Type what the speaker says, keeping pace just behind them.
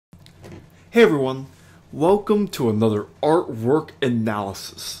Hey everyone, welcome to another artwork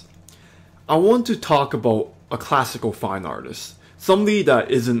analysis. I want to talk about a classical fine artist, somebody that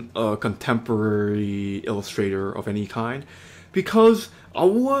isn't a contemporary illustrator of any kind, because I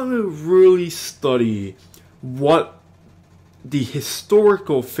want to really study what the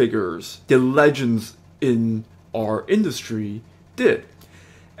historical figures, the legends in our industry did,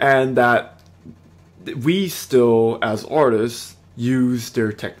 and that we still, as artists, use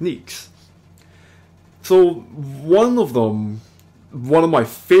their techniques. So one of my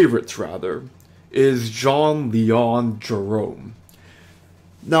favorites rather, is Jean-Leon Gerome.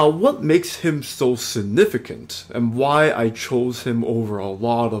 Now, what makes him so significant and why I chose him over a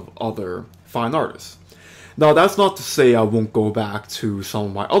lot of other fine artists? Now, that's not to say I won't go back to some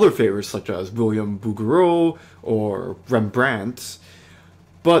of my other favorites such as William Bouguereau or Rembrandt,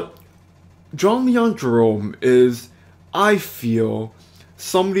 but Jean-Leon Gerome is, I feel,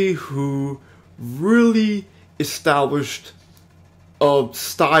 somebody who really established a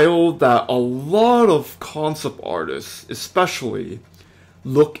style that a lot of concept artists, especially,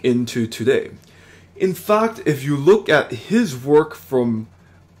 look into today. In fact, if you look at his work from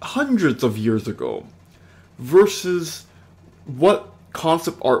hundreds of years ago versus what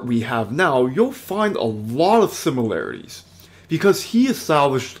concept art we have now, you'll find a lot of similarities because he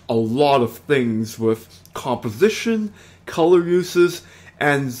established a lot of things with composition, color uses,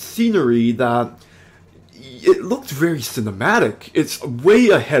 and scenery that it looked very cinematic. It's way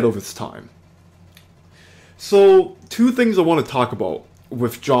ahead of its time. So, two things I want to talk about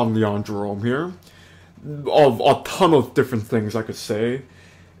with Jean-Leon Gerome here, of a ton of different things I could say.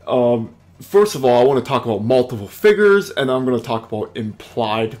 First of all, I want to talk about multiple figures, and I'm going to talk about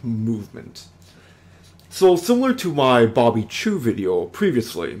implied movement. So, similar to my Bobby Chiu video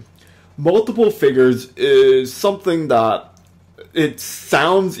previously, multiple figures is something that it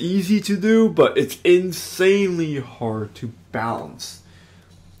sounds easy to do, but it's insanely hard to balance.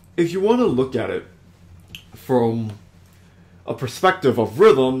 If you want to look at it from a perspective of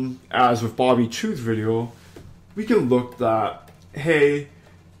rhythm, as with Bobby Chiu's video, we can look that, hey,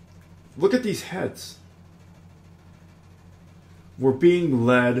 look at these heads. We're being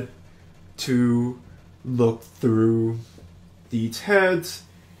led to look through these heads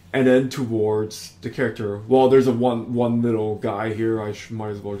and then towards the character. Well, there's a one little guy here. I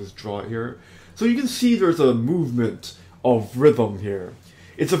might as well just draw it here. So you can see there's a movement of rhythm here.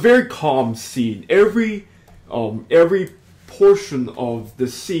 It's a very calm scene. Every portion of the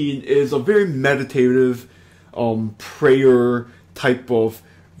scene is a very meditative, prayer type of,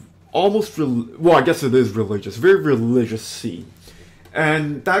 almost, well, I guess it is religious, very religious scene.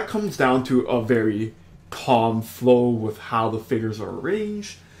 And that comes down to a very calm flow with how the figures are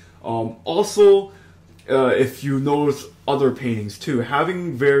arranged. Also, if you notice other paintings too,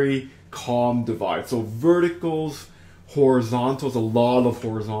 having very calm divides. So verticals, horizontals, a lot of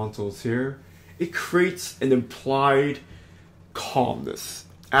horizontals here. It creates an implied calmness.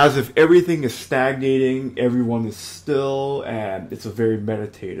 As if everything is stagnating, everyone is still, and it's a very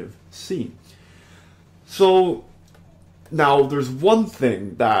meditative scene. So, now there's one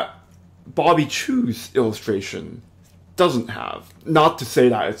thing that Bobby Chiu's illustration doesn't have. Not to say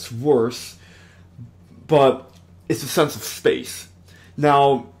that it's worse, but it's a sense of space.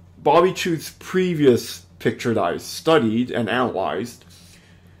 Now, Bobby Chiu's previous picture that I studied and analyzed,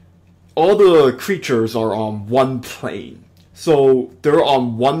 all the creatures are on one plane. So they're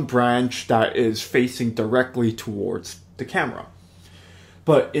on one branch that is facing directly towards the camera.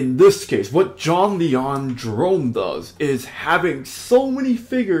 But in this case, what Jean-Leon Gerome does is having so many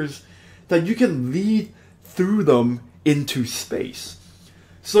figures that you can lead through them into space.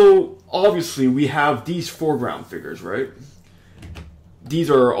 So obviously we have these foreground figures, right?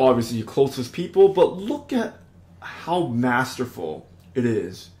 These are obviously the closest people, but look at how masterful it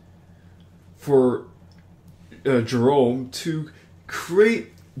is for Gerome to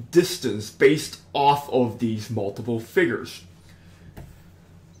create distance based off of these multiple figures.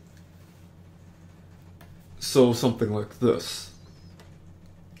 So something like this.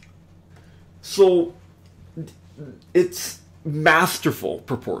 So it's masterful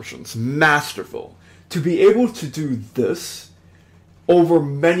proportions, masterful. To be able to do this over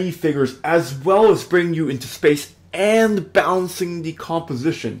many figures as well as bring you into space and balancing the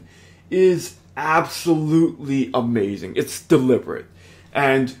composition is absolutely amazing. It's deliberate.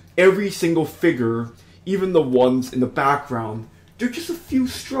 And every single figure, even the ones in the background, they're just a few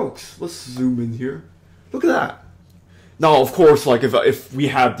strokes. Let's zoom in here. Look at that. Now, of course, like if we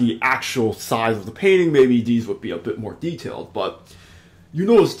had the actual size of the painting, maybe these would be a bit more detailed, but you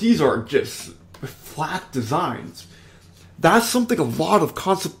notice these are just flat designs. That's something a lot of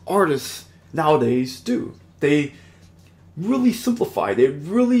concept artists nowadays do. They really simplify. They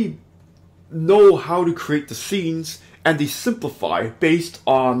really know how to create the scenes, and they simplify based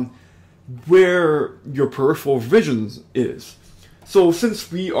on where your peripheral vision is. So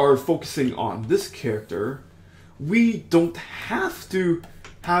since we are focusing on this character, we don't have to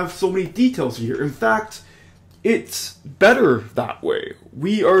have so many details here. In fact, it's better that way.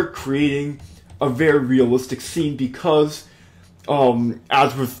 We are creating a very realistic scene because,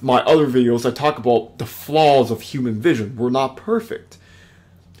 as with my other videos, I talk about the flaws of human vision. We're not perfect.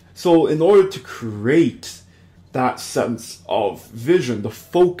 So in order to create that sense of vision, the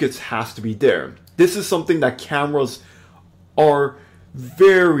focus has to be there. This is something that cameras are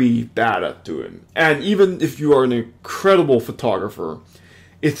very bad at doing. And even if you are an incredible photographer,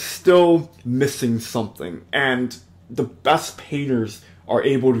 it's still missing something. And the best painters are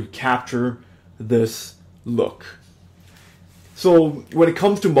able to capture this look. So when it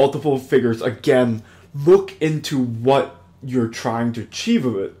comes to multiple figures, again, look into what you're trying to achieve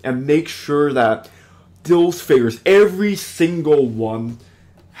of it and make sure that those figures, every single one,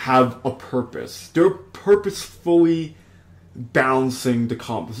 have a purpose. They're purposefully balancing the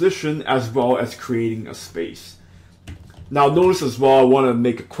composition as well as creating a space. Now notice as well, I want to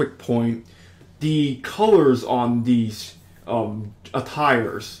make a quick point. The colors on these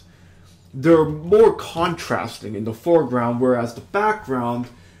attires, they're more contrasting in the foreground, whereas the background,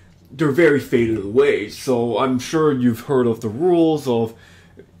 they're very faded away. So I'm sure you've heard of the rules of,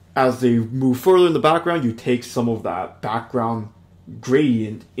 as they move further in the background, you take some of that background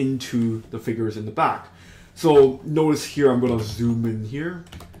gradient into the figures in the back. So notice here, I'm going to zoom in here.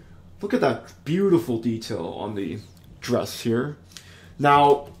 Look at that beautiful detail on the dress here.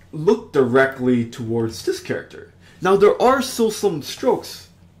 Now look directly towards this character. Now there are still some strokes.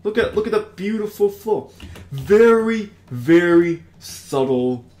 Look at that beautiful flow. Very, very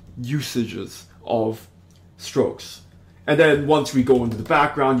subtle usages of strokes. And then once we go into the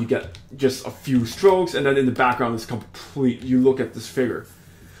background, you get just a few strokes, and then in the background it's complete. You look at this figure.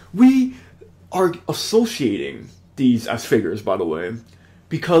 We are associating these as figures, by the way,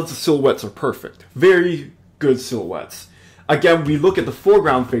 because the silhouettes are perfect. Very good silhouettes. Again, we look at the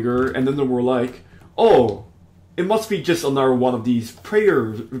foreground figure, and then we're like, oh, it must be just another one of these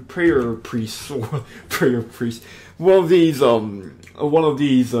prayer priests, or prayer priests, one of these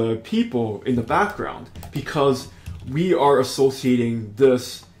people in the background, because we are associating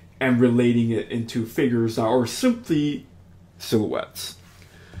this and relating it into figures that are simply silhouettes.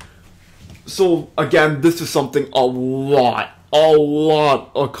 So again, this is something a lot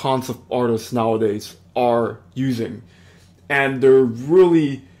of concept artists nowadays are using, and they're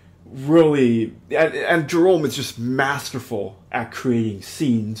really, and Gerome is just masterful at creating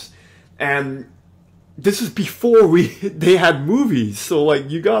scenes. And this is before they had movies, so like,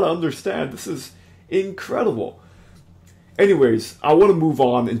 you gotta understand, this is incredible. Anyways, I want to move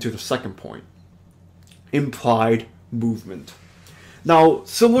on into the second point. Implied movement. Now,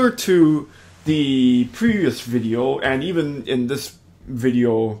 similar to the previous video, and even in this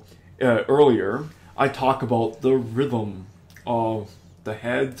video earlier, I talk about the rhythm of the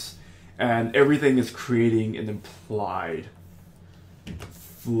heads, and everything is creating an implied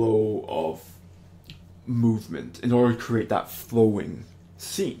flow of movement in order to create that flowing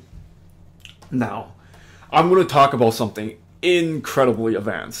scene. Now, I'm going to talk about something incredibly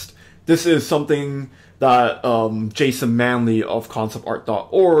advanced. This is something that Jason Manley of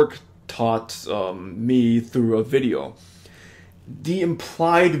conceptart.org taught me through a video. The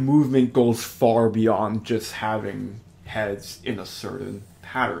implied movement goes far beyond just having heads in a certain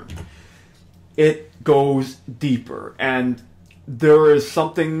pattern. It goes deeper, and there is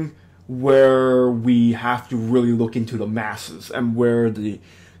something where we have to really look into the masses and where the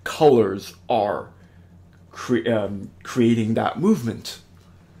colors are creating that movement.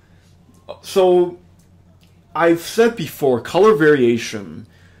 So I've said before, color variation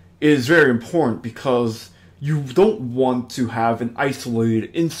is very important because you don't want to have an isolated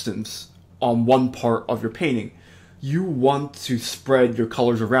instance on one part of your painting. You want to spread your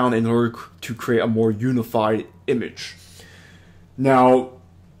colors around in order to create a more unified image. Now,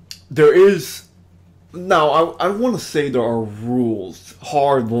 I want to say there are rules,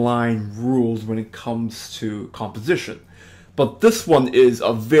 hard line rules when it comes to composition. But this one is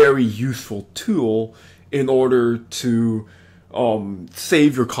a very useful tool in order to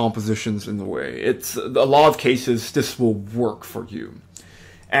save your compositions in a way. It's a lot of cases this will work for you.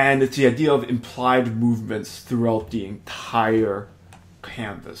 And it's the idea of implied movements throughout the entire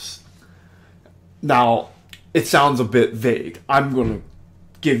canvas. Now, it sounds a bit vague. I'm going to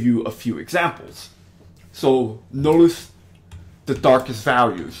give you a few examples. So notice the darkest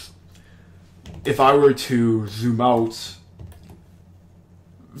values. If I were to zoom out,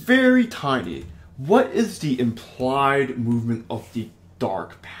 very tiny, what is the implied movement of the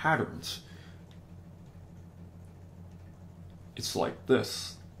dark patterns? It's like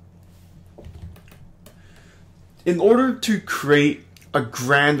this. In order to create a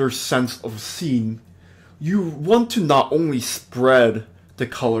grander sense of scene, you want to not only spread the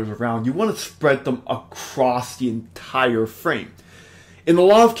colors around, you want to spread them across the entire frame. In a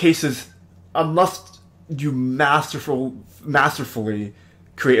lot of cases, unless you masterfully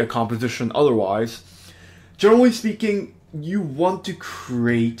create a composition otherwise, generally speaking, you want to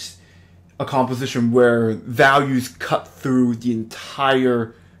create a composition where values cut through the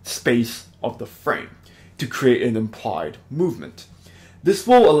entire space of the frame to create an implied movement. This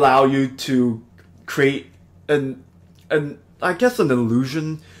will allow you to create I guess an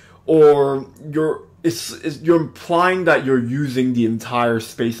illusion, or you're implying that you're using the entire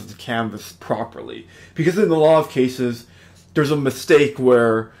space of the canvas properly. Because in a lot of cases, there's a mistake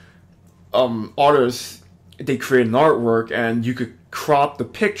where artists, they create an artwork and you could crop the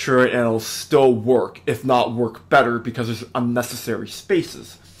picture and it'll still work, if not work better, because there's unnecessary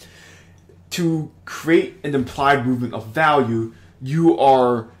spaces. To create an implied movement of value, you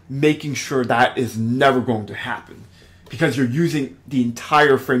are making sure that is never going to happen. Because you're using the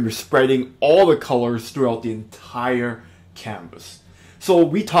entire frame, you're spreading all the colors throughout the entire canvas. So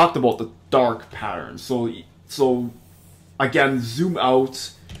we talked about the dark patterns. So again, zoom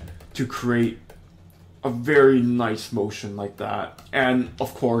out to create a very nice motion like that. And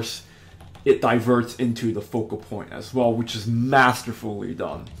of course, it diverts into the focal point as well, which is masterfully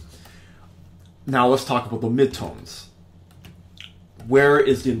done. Now let's talk about the midtones. Where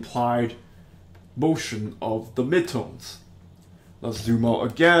is the implied motion of the midtones? Let's zoom out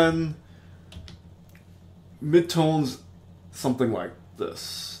again. Midtones, something like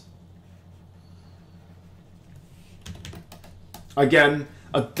this. Again,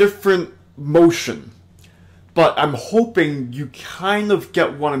 a different motion, but I'm hoping you kind of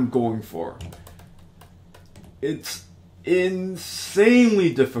get what I'm going for. It's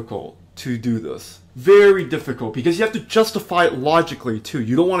insanely difficult to do this. Very difficult, because you have to justify it logically too.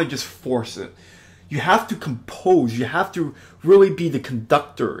 You don't want to just force it. You have to compose. You have to really be the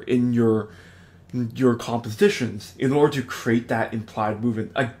conductor in your compositions in order to create that implied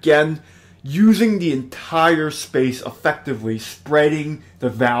movement. Again, using the entire space effectively, spreading the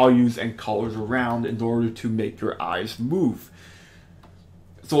values and colors around in order to make your eyes move.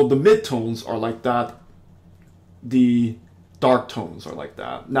 So the midtones are like that. The dark tones are like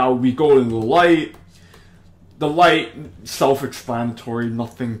that. Now we go into the light. The light, self-explanatory,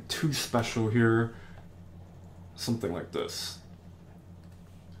 nothing too special here. Something like this.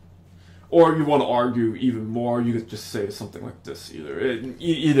 Or you want to argue even more, you could just say something like this.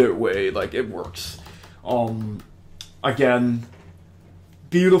 Either way, like, it works. Again,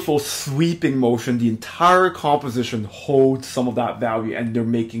 beautiful sweeping motion. The entire composition holds some of that value, and they're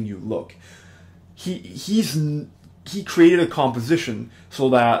making you look. He created a composition so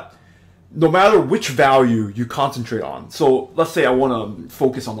that no matter which value you concentrate on. So let's say I want to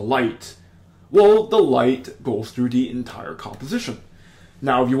focus on the light. Well, the light goes through the entire composition.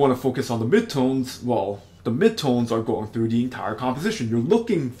 Now, if you want to focus on the midtones, well, the midtones are going through the entire composition. You're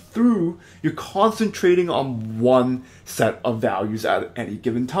looking through, you're concentrating on one set of values at any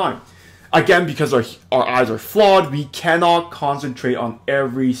given time. Again, because our eyes are flawed, we cannot concentrate on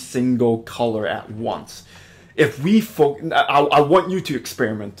every single color at once. If we focus, I want you to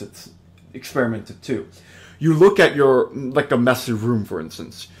experiment it too. You look at like a messy room, for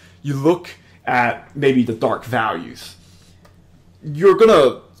instance. You look at maybe the dark values. You're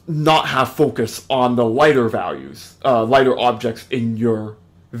gonna not have focus on the lighter values, lighter objects in your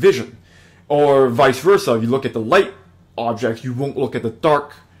vision. Or vice versa, if you look at the light objects, you won't look at the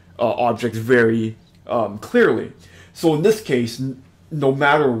dark objects very clearly. So in this case, no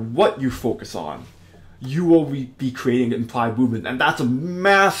matter what you focus on, you will be creating an implied movement, and that's a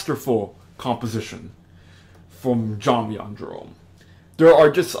masterful composition from Jean-Leon Gerome. There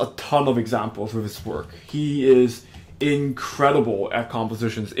are just a ton of examples of his work. He is incredible at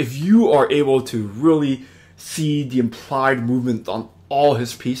compositions. If you are able to really see the implied movement on all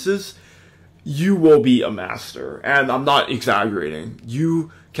his pieces, you will be a master. And I'm not exaggerating.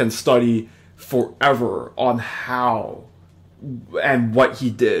 You can study forever on how and what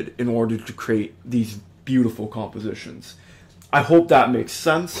he did in order to create these beautiful compositions. I hope that makes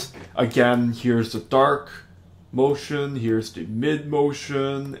sense. Again, here's the dark motion, here's the mid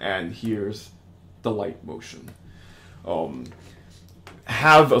motion, and here's the light motion.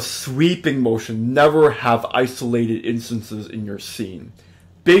 have a sweeping motion, never have isolated instances in your scene.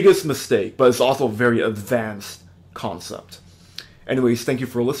 Biggest mistake, but it's also a very advanced concept. Anyways, thank you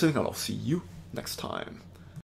for listening, and I'll see you next time.